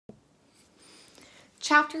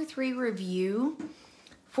chapter 3 review,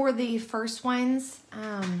 for the first ones,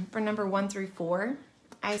 for number 1 through 4,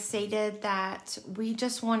 I stated that we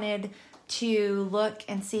just wanted to look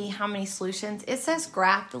and see how many solutions. It says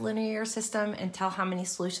graph the linear system and tell how many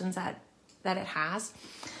solutions that it has.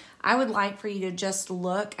 I would like for you to just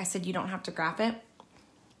look. I said you don't have to graph it.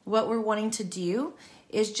 What we're wanting to do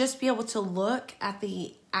is just be able to look at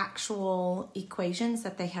the actual equations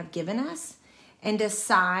that they have given us and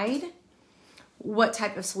decide what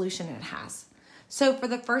type of solution it has. So for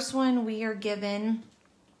the first one, we are given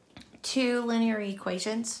 2 linear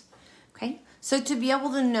equations. Okay, so to be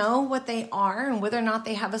able to know what they are and whether or not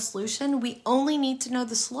they have a solution, we only need to know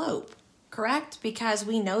the slope, correct? Because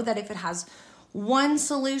we know that if it has one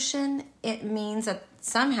solution, it means that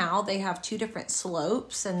somehow they have 2 different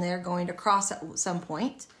slopes and they're going to cross at some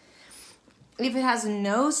point. If it has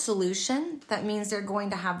no solution, that means they're going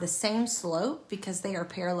to have the same slope because they are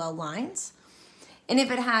parallel lines. And if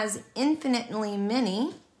it has infinitely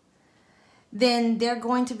many, then they're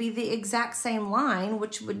going to be the exact same line,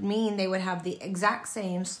 which would mean they would have the exact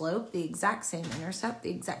same slope, the exact same intercept, the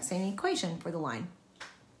exact same equation for the line.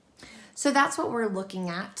 So that's what we're looking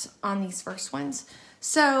at on these first ones.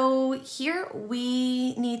 So here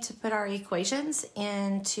we need to put our equations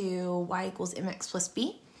into y equals mx plus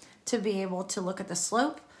b to be able to look at the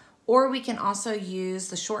slope, or we can also use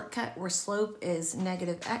the shortcut where slope is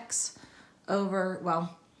negative x over,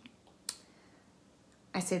 well,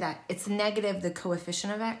 I say that it's negative the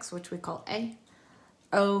coefficient of x, which we call a,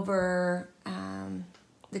 over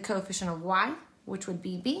the coefficient of y, which would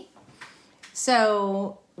be b.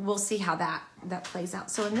 So we'll see how that plays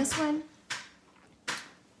out. So in this one,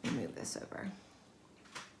 let me move this over.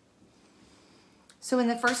 So in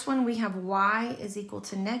the first one, we have y is equal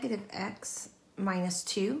to negative x minus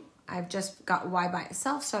 2. I've just got y by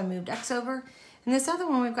itself, so I moved x over. In this other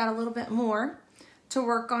one, we've got a little bit more to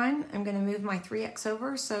work on. I'm going to move my 3x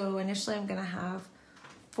over. So initially, I'm going to have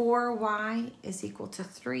 4y is equal to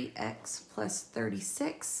 3x plus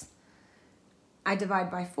 36. I divide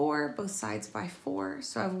by 4, both sides by 4.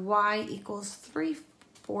 So I have y equals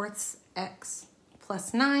 3/4 x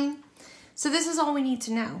plus 9. So this is all we need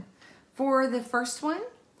to know. For the first one,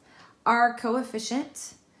 our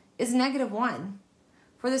coefficient is negative 1.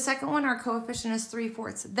 For the second one, our coefficient is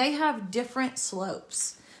 3/4. They have different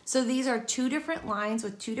slopes. So these are 2 different lines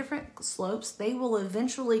with 2 different slopes. They will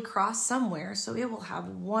eventually cross somewhere, so it will have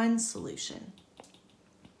one solution.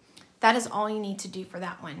 That is all you need to do for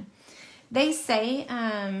that one. They say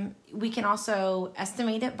we can also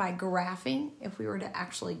estimate it by graphing. If we were to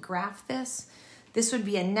actually graph this, this would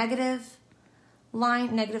be a negative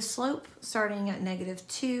line, negative slope, starting at negative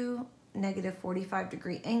 2, negative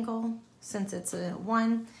 45-degree angle, since it's a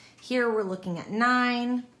 1. Here we're looking at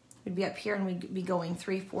 9. We'd be up here and we'd be going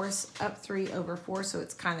 3/4 up 3 over 4, so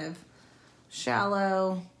it's kind of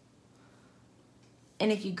shallow.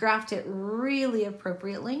 And if you graphed it really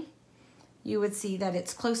appropriately, you would see that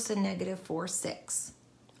it's close to negative 4/6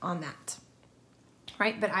 on that,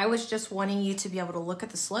 right? But I was just wanting you to be able to look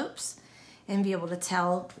at the slopes and be able to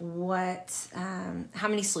tell how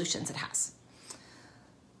many solutions it has.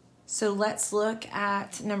 So let's look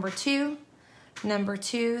at number 2. Number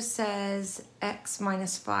 2 says x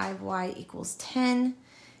minus 5y equals 10.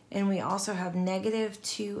 And we also have negative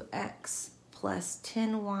 2x plus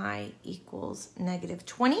 10y equals negative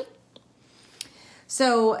 20.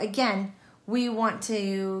 So again, we want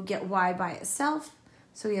to get y by itself.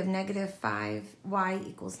 So we have negative 5y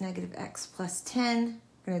equals negative x plus 10.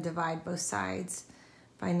 We're going to divide both sides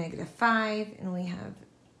by negative 5. And we have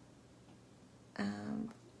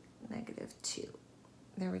negative 2.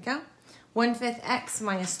 There we go. 1/5 x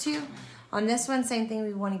minus 2. On this one, same thing.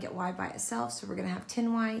 We want to get y by itself. So we're going to have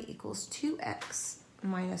 10y equals 2x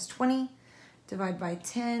minus 20. Divide by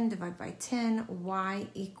 10, divide by 10. Y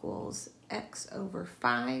equals x over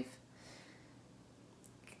 5.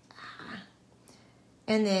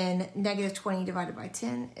 And then negative 20 divided by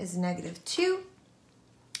 10 is negative 2.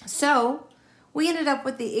 So we ended up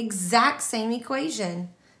with the exact same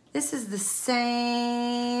equation. This is the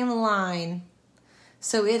same line.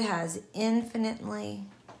 So it has infinitely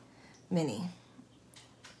many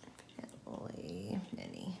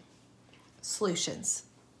solutions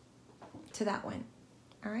to that one.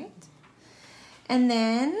 All right. And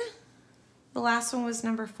then the last one was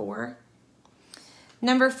number 4.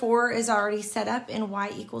 Number 4 is already set up in y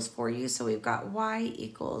equals for you. So we've got y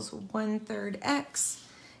equals 1/3 x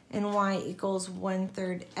and y equals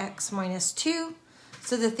 1/3 x minus 2.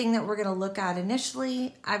 So the thing that we're going to look at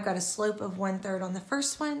initially, I've got a slope of 1/3 on the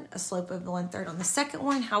first one, a slope of 1/3 on the second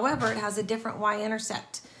one. However, it has a different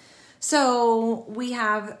y-intercept. So we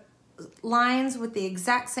have lines with the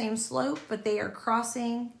exact same slope, but they are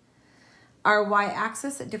crossing our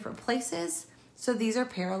y-axis at different places. So these are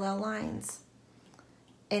parallel lines.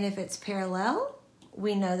 And if it's parallel,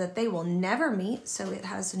 we know that they will never meet, so it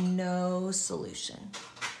has no solution.